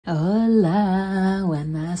Hola,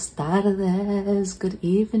 buenas tardes, good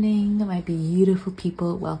evening, my beautiful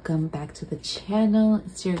people. Welcome back to the channel.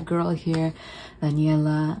 It's your girl here,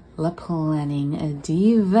 Daniela, La Planning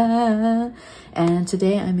Diva. And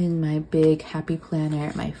today I'm in my big happy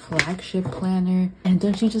planner, my flagship planner. And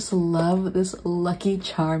don't you just love this Lucky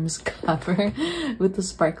Charms cover with the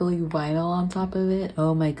sparkly vinyl on top of it?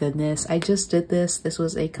 Oh my goodness, I just did this. This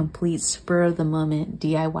was a complete spur of the moment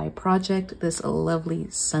DIY project this lovely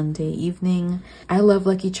Sunday evening. I love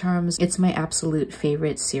Lucky Charms. It's my absolute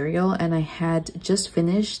favorite cereal, and I had just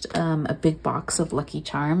finished a big box of Lucky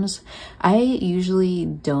Charms. I usually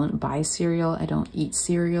don't buy cereal. I don't eat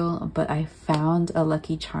cereal, but I found a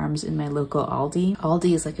Lucky Charms in my local Aldi.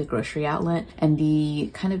 Aldi is like a grocery outlet, and they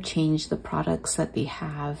kind of change the products that they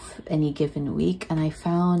have any given week, and I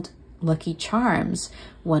found Lucky Charms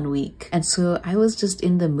one week, and so I was just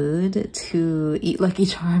in the mood to eat Lucky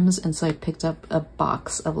Charms, and so I picked up a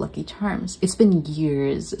box of Lucky Charms. It's been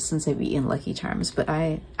years since I've eaten Lucky Charms, but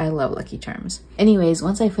I love Lucky Charms. Anyways,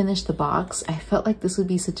 once I finished the box, I felt like this would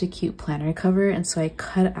be such a cute planner cover, and so I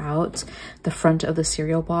cut out the front of the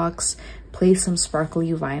cereal box, placed some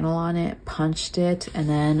sparkly vinyl on it, punched it, and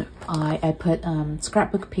then I put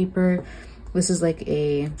scrapbook paper. This is like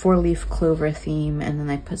a 4-leaf clover theme, and then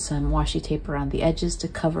I put some washi tape around the edges to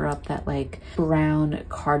cover up that like brown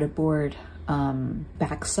cardboard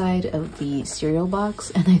backside of the cereal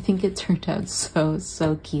box, and I think it turned out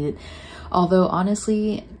so cute. Although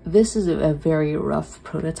honestly, this is a very rough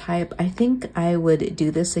prototype. I think I would do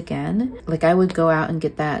this again. Like, I would go out and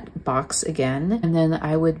get that box again, and then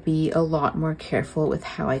I would be a lot more careful with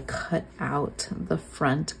how I cut out the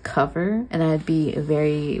front cover, and I'd be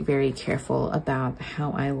very careful about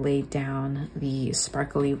how I laid down the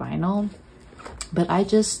sparkly vinyl. But I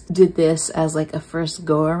just did this as like a first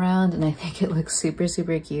go around, and I think it looks super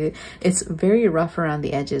cute. It's very rough around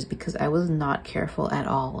the edges because I was not careful at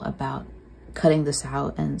all about cutting this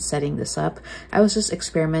out and setting this up. I was just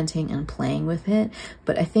experimenting and playing with it,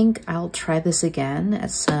 but I think I'll try this again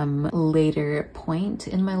at some later point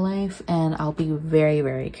in my life, and I'll be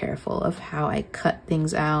very careful of how I cut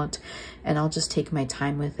things out, and I'll just take my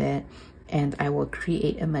time with it, and I will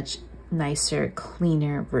create a much nicer,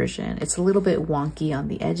 cleaner version. It's a little bit wonky on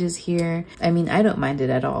the edges here. I mean, I don't mind it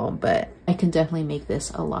at all, but I can definitely make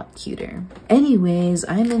this a lot cuter. Anyways,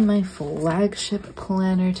 I'm in my flagship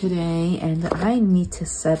planner today, and I need to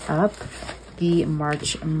set up the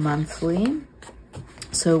March monthly.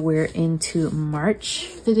 So we're into March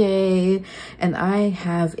today, and I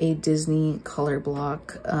have a Disney color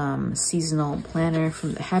block seasonal planner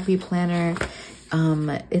from the Happy Planner.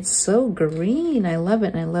 It's so green. I love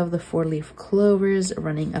it. And I love the 4-leaf clovers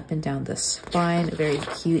running up and down the spine. Very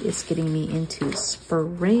cute. It's getting me into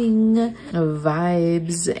spring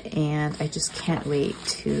vibes, and I just can't wait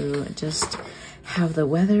to just have the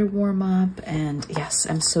weather warm up. And yes,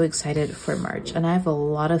 I'm so excited for March, and I have a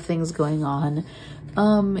lot of things going on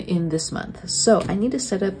in this month. So I need to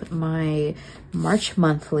set up my March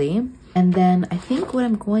monthly, and then I think what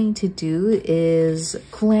I'm going to do is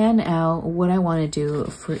plan out what I want to do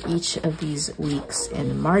for each of these weeks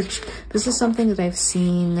in March. This is something that I've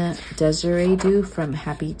seen Desiree do from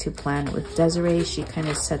Happy to Plan with Desiree. She kind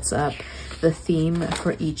of sets up the theme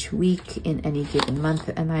for each week in any given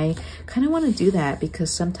month, and I kind of want to do that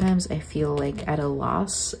because sometimes I feel like at a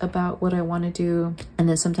loss about what I want to do, and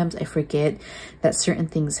then sometimes I forget that certain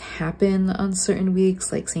things happen on certain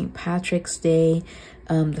weeks, like St. Patrick's Day.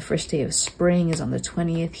 The first day of spring is on the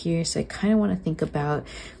 20th here, so I kind of want to think about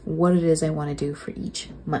what it is I want to do for each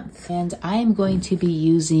month. And I'm going to be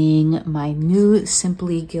using my new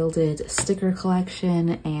Simply Gilded sticker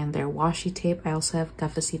collection and their washi tape. I also have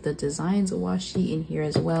Cafecito Designs washi in here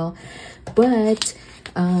as well, but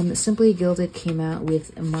Simply Gilded came out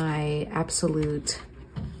with my absolute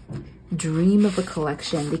dream of a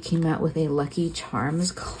collection. They came out with a Lucky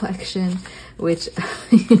Charms collection, which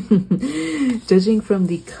judging from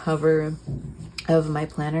the cover of my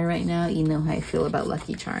planner right now, you know how I feel about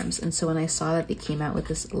Lucky Charms. And so when I saw that they came out with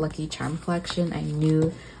this Lucky Charm collection, I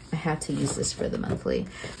knew I had to use this for the monthly.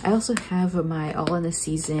 I also have my All in the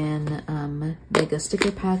Season mega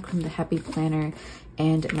sticker pack from the Happy Planner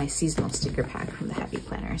and my seasonal sticker pack from the Happy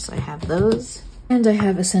Planner. So I have those. And I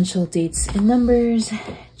have essential dates and numbers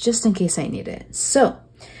just in case I need it. So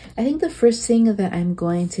I think the first thing that I'm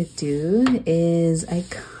going to do is I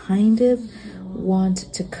kind of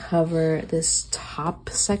want to cover this top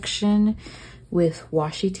section with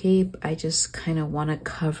washi tape. I just kind of want to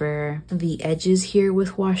cover the edges here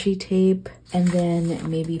with washi tape, and then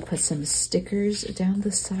maybe put some stickers down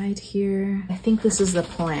the side here. I think this is the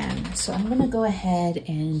plan. So I'm gonna go ahead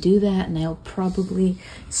and do that, and I'll probably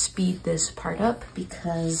speed this part up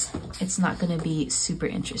because it's not gonna be super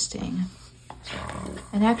interesting.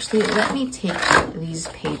 And actually, let me take these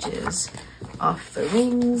pages off the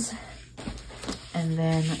rings, and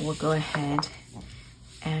then we'll go ahead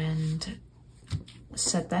and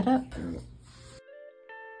set that up.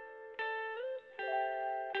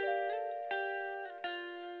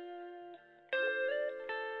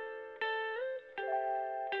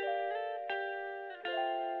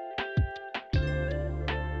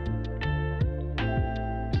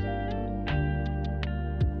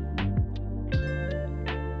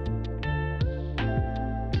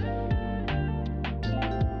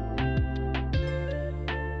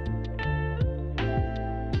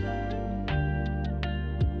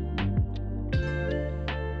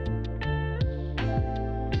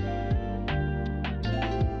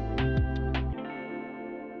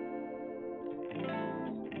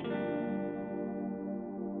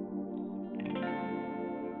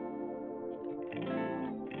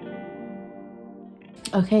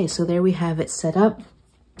 Okay, so there we have it set up,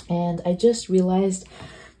 and I just realized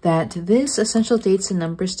that this Essential Dates and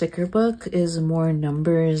Numbers sticker book is more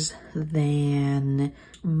numbers than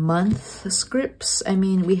month scripts. I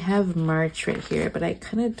mean, we have March right here, but I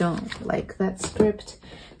kind of don't like that script.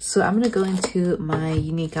 So I'm gonna go into my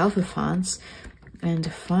unique alpha fonts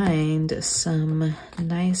and find some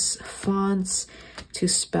nice fonts to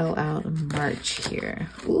spell out March here.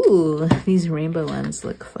 Ooh, these rainbow ones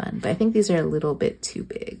look fun, but I think these are a little bit too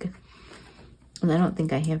big. And I don't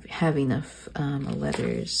think I have enough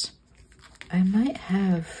letters. I might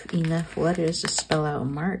have enough letters to spell out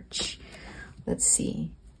March. Let's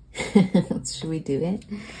see. Should we do it?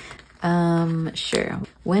 Sure.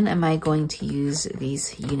 When am I going to use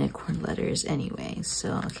these unicorn letters anyway?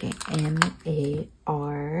 So, okay,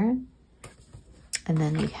 M-A-R, and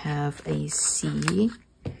then we have a C,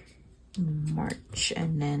 March,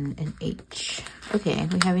 and then an H. Okay,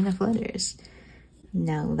 we have enough letters.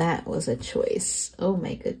 Now that was a choice. Oh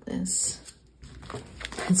my goodness.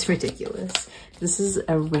 That's ridiculous. This is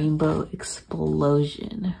a rainbow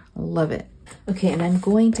explosion. Love it. Okay, and I'm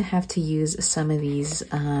going to have to use some of these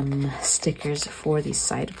stickers for the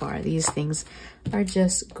sidebar. These things are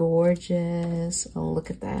just gorgeous. Oh,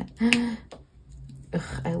 look at that.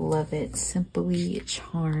 Ugh, I love it. Simply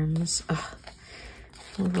Charms. Ugh.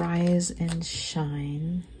 Rise and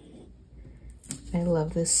shine. I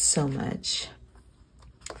love this so much.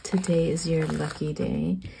 Today is your lucky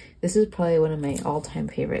day. This is probably one of my all-time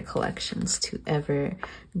favorite collections to ever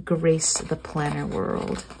grace the planner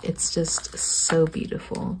world. It's just so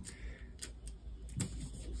beautiful.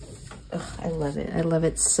 Ugh, I love it. I love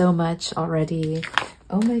it so much already.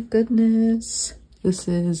 Oh my goodness. This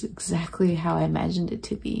is exactly how I imagined it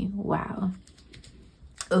to be. Wow.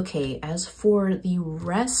 Okay, as for the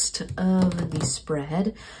rest of the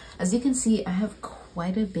spread, as you can see, I have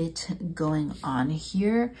quite a bit going on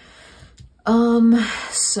here.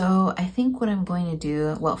 So I think what I'm going to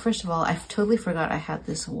do, well, first of all, I totally forgot I had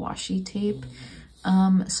this washi tape.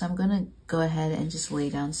 So I'm gonna go ahead and just lay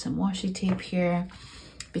down some washi tape here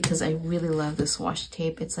because I really love this washi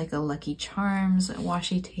tape. It's like a Lucky Charms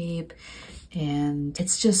washi tape, and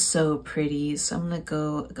it's just so pretty. So I'm gonna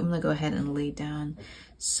go ahead and lay down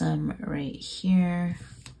some right here.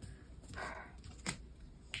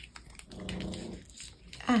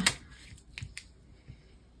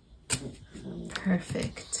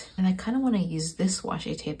 Perfect. And I kind of want to use this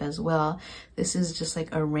washi tape as well. This is just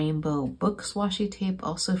like a rainbow books washi tape,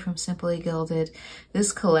 also from Simply Gilded.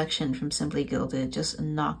 This collection from Simply Gilded just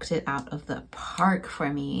knocked it out of the park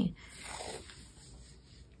for me.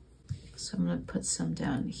 So I'm going to put some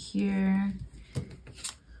down here.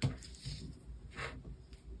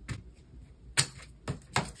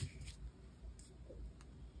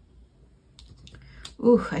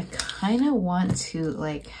 Ooh, I kind of want to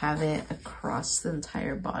like have it across the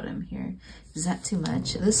entire bottom here. Is that too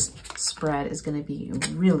much? This spread is going to be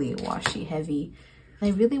really washi heavy. I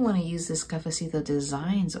really want to use this Cafecito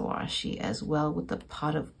Designs washi as well with the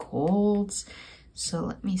pot of golds. So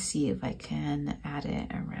let me see if I can add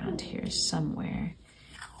it around here somewhere.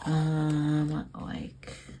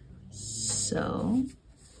 Like so.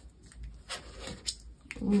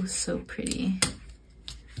 Ooh, so pretty.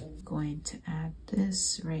 Going to add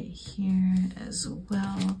this right here as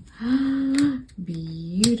well.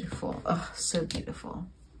 Beautiful. Oh, so beautiful.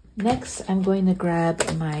 Next, I'm going to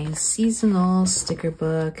grab my seasonal sticker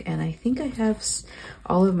book, and I think I have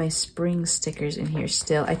all of my spring stickers in here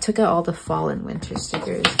still. I took out all the fall and winter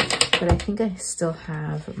stickers, but I think I still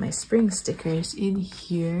have my spring stickers in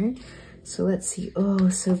here. So let's see. Oh,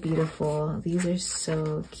 so beautiful. These are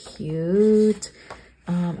so cute.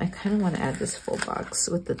 I kind of want to add this full box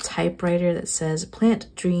with the typewriter that says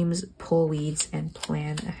plant dreams, pull weeds, and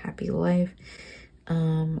plan a happy life.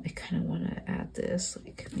 I kind of want to add this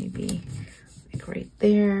like maybe like right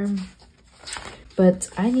there, but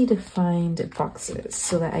I need to find boxes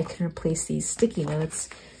so that I can replace these sticky notes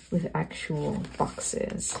with actual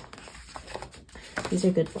boxes. These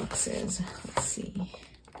are good boxes. Let's see.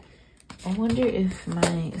 I wonder if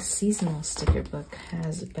my seasonal sticker book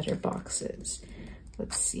has better boxes.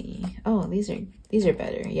 Let's see. Oh, these are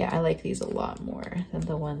better. Yeah, I like these a lot more than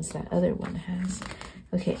the ones that other one has.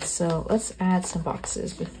 Okay, so let's add some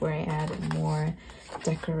boxes before I add more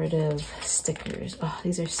decorative stickers. Oh,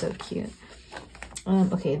 these are so cute.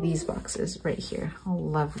 Okay, these boxes right here. I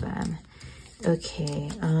love them. Okay,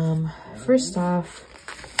 first off,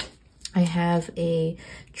 I have a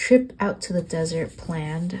trip out to the desert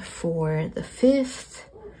planned for the 5th.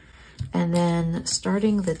 And then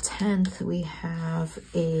starting the 10th, we have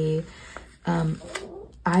a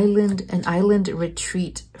an island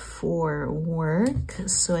retreat for work.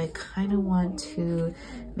 So I kind of want to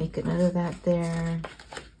make a note of that there.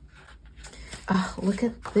 Oh, look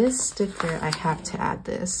at this sticker. I have to add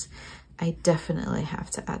this. I definitely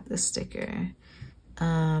have to add this sticker.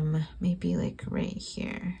 Maybe like right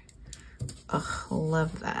here. Oh,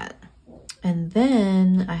 love that. And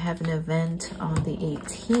then I have an event on the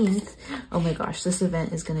 18th. Oh my gosh, this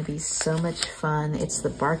event is going to be so much fun. It's the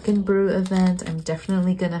Bark and Brew event. I'm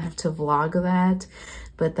definitely going to have to vlog that.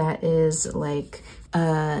 But that is like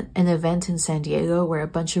an event in San Diego where a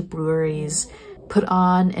bunch of breweries put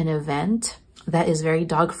on an event that is very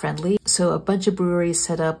dog friendly. So a bunch of breweries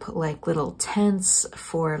set up like little tents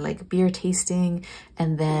for like beer tasting,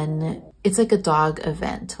 and then it's like a dog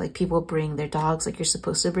event. Like people bring their dogs, like you're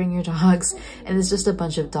supposed to bring your dogs, and it's just a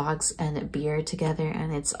bunch of dogs and beer together,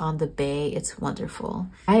 and it's on the bay. It's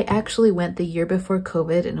wonderful. I actually went the year before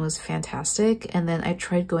COVID and it was fantastic, and then I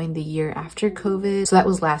tried going the year after COVID. So that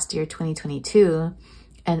was last year, 2022.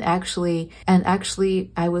 And actually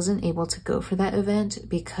I wasn't able to go for that event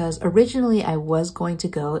because originally I was going to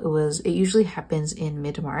go. It usually happens in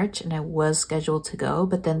mid-March, and I was scheduled to go,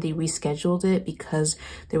 but then they rescheduled it because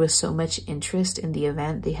there was so much interest in the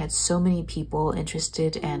event. They had so many people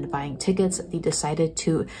interested and buying tickets. They decided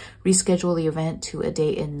to reschedule the event to a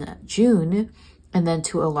date in June and then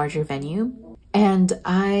to a larger venue. And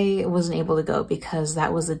I wasn't able to go because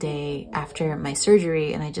that was the day after my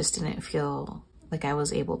surgery, and I just didn't feel like I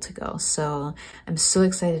was able to go. So I'm so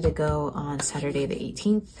excited to go on Saturday the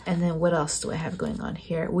 18th. And then what else do I have going on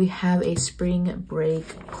here? We have a spring break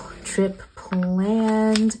trip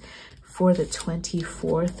planned for the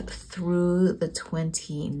 24th through the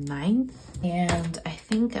 29th. And I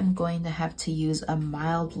think I'm going to have to use a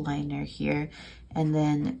mild liner here, and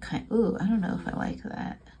then ooh, I don't know if I like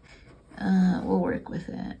that. We'll work with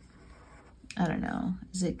it. I don't know.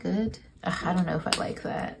 Is it good? I don't know if I like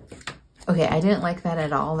that. Okay, I didn't like that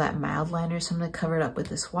at all, that mild liner, so I'm going to cover it up with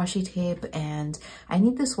this washi tape, and I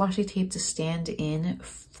need this washi tape to stand in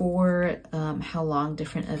for how long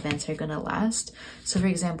different events are going to last. So for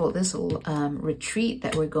example, this retreat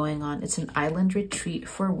that we're going on, it's an island retreat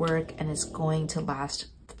for work, and it's going to last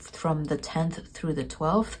from the 10th through the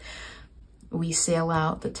 12th. We sail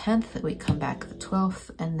out the 10th, we come back the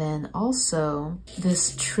 12th, and then also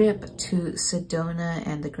this trip to Sedona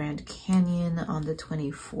and the Grand Canyon on the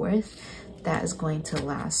 24th, that is going to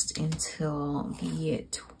last until the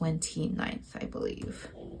 29th, I believe.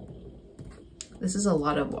 This is a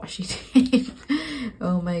lot of washi tape.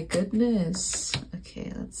 Oh my goodness.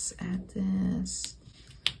 Okay, let's add this.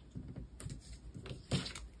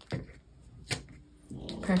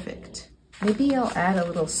 Perfect. Maybe I'll add a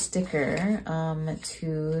little sticker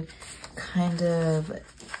to kind of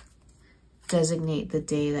designate the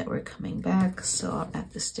day that we're coming back. So I'll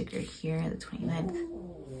add the sticker here, the 29th.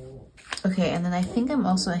 Okay, and then I think I'm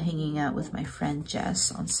also hanging out with my friend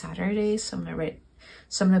Jess on Saturday. So I'm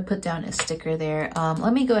gonna put down a sticker there.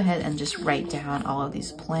 Let me go ahead and just write down all of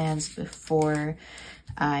these plans before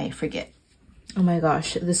I forget. Oh my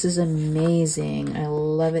gosh, this is amazing. I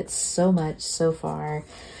love it so much so far.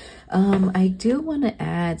 I do want to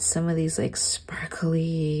add some of these like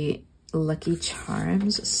sparkly Lucky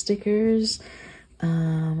Charms stickers.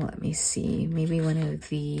 Let me see, maybe one of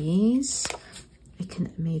these. I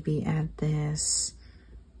can maybe add this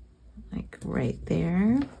like right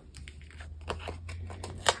there.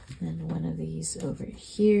 And one of these over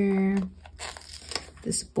here.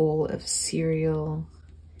 This bowl of cereal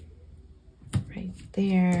right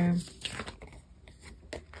there.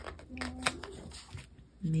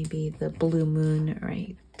 Maybe the blue moon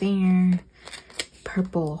right there.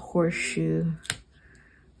 Purple horseshoe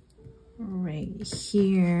right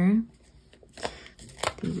here.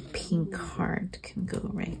 The pink heart can go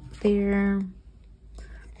right there.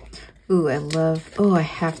 Ooh, I love, oh, I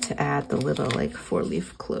have to add the little like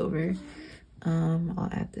 4-leaf clover. I'll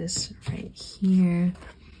add this right here.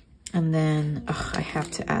 And then I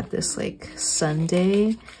have to add this like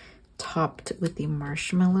sundae topped with the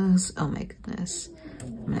marshmallows. Oh my goodness.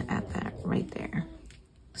 I'm gonna add that right there.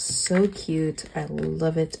 So cute. I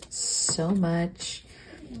love it so much.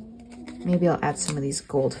 Maybe I'll add some of these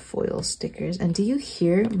gold foil stickers. And do you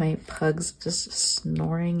hear my pugs just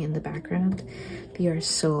snoring in the background? They are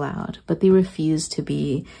so loud, but they refuse to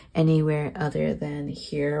be anywhere other than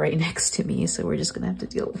here right next to me. So we're just gonna have to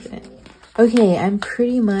deal with it. Okay, I'm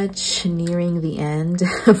pretty much nearing the end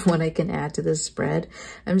of what I can add to this spread.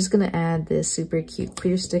 I'm just gonna add this super cute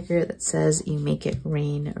clear sticker that says "You make it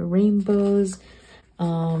rain rainbows."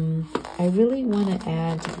 I really want to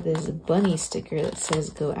add this bunny sticker that says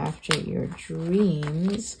 "Go after your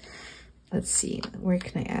dreams." Let's see, where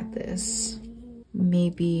can I add this?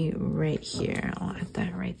 Maybe right here. I'll add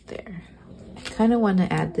that right there. I kind of want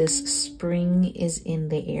to add this "Spring is in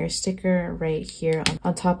the air" sticker right here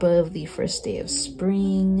on top of the first day of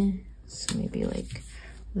spring. So maybe like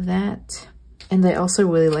that. And I also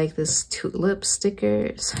really like this tulip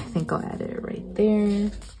sticker, so I think I'll add it right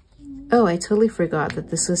there. Oh, I totally forgot that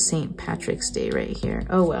this was St. Patrick's Day right here.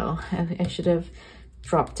 Oh well, I should have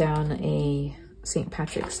dropped down a St.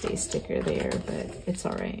 Patrick's Day sticker there, but it's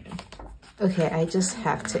all right. Okay, I just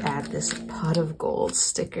have to add this pot of gold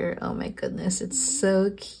sticker. Oh my goodness, it's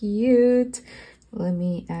so cute. Let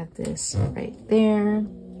me add this right there.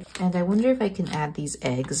 And I wonder if I can add these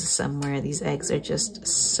eggs somewhere. These eggs are just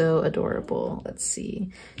so adorable. Let's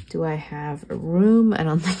see. Do I have room? I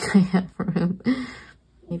don't think I have room.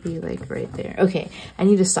 Maybe like right there. Okay, I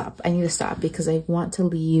need to stop. I need to stop because I want to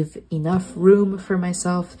leave enough room for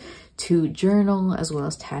myself to journal as well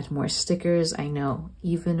as to add more stickers. I know,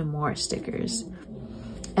 even more stickers.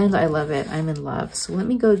 And I love it. I'm in love. So let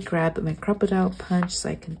me go grab my crocodile punch so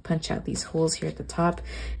I can punch out these holes here at the top.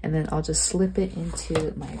 And then I'll just slip it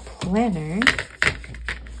into my planner.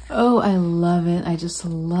 Oh, I love it. I just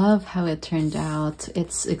love how it turned out.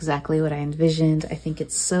 It's exactly what I envisioned. I think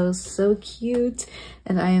it's so, so cute.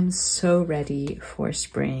 And I am so ready for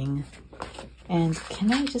spring. And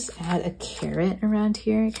can I just add a carrot around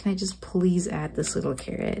here? Can I just please add this little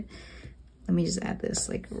carrot? Let me just add this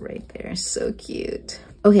like right there. So cute.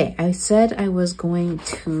 Okay, I said I was going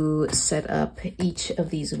to set up each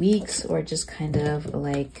of these weeks or just kind of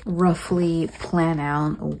like roughly plan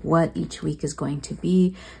out what each week is going to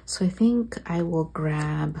be. So I think I will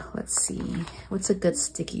grab, let's see, what's a good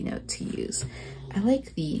sticky note to use? I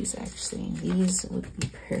like these actually. These would be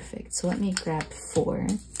perfect. So let me grab 4.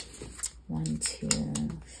 1, 2,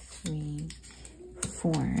 3,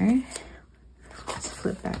 4. Let's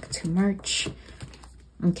flip back to March.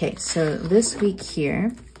 Okay, so this week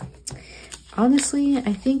here, honestly,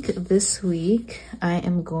 I think this week I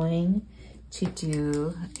am going to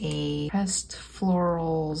do a pressed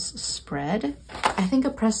florals spread. I think a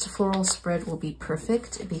pressed floral spread will be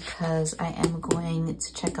perfect because I am going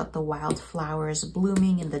to check out the wildflowers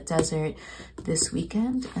blooming in the desert this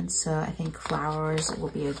weekend. And so I think flowers will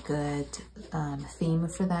be a good theme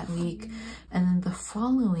for that week. And then the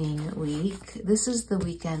following week, this is the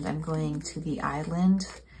weekend I'm going to the island.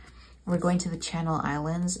 We're going to the Channel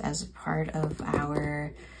Islands as part of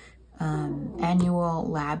our annual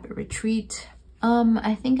lab retreat.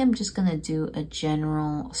 I think I'm just gonna do a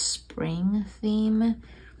general spring theme.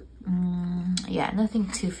 Yeah, nothing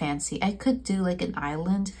too fancy. I could do like an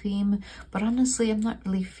island theme, but honestly, I'm not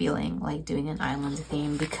really feeling like doing an island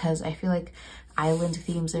theme because I feel like island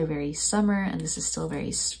themes are very summer and this is still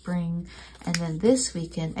very spring. And then this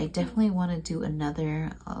weekend, I definitely want to do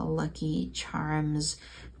another Lucky Charms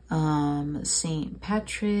St.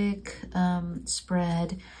 Patrick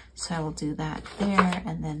spread. So I will do that there.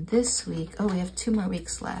 And then this week, oh, we have 2 more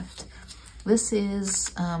weeks left. This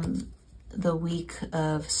is the week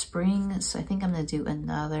of spring. So I think I'm gonna do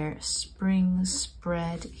another spring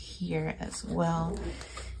spread here as well.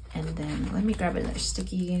 And then let me grab another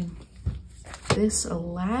sticky. This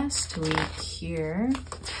last week here,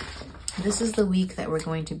 this is the week that we're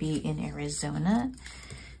going to be in Arizona.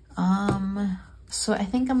 So I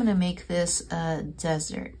think I'm gonna make this a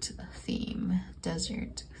desert theme.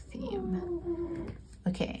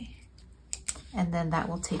 Okay. And then that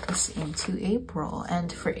will take us into April.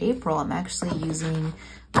 And for April, I'm actually using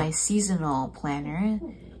my seasonal planner.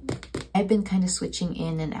 I've been kind of switching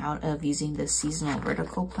in and out of using the seasonal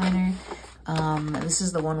vertical planner. This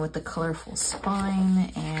is the one with the colorful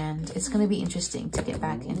spine, and it's going to be interesting to get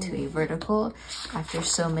back into a vertical after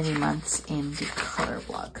so many months in the color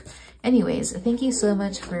block. Anyways, thank you so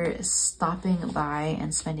much for stopping by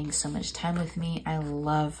and spending so much time with me. I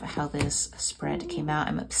love how this spread came out.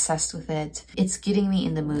 I'm obsessed with it. It's getting me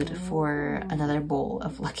in the mood for another bowl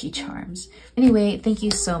of Lucky Charms. Anyway, thank you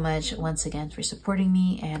so much once again for supporting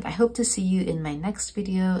me, and I hope to see you in my next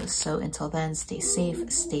video. So until then, stay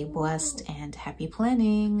safe, stay blessed, and happy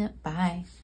planning. Bye.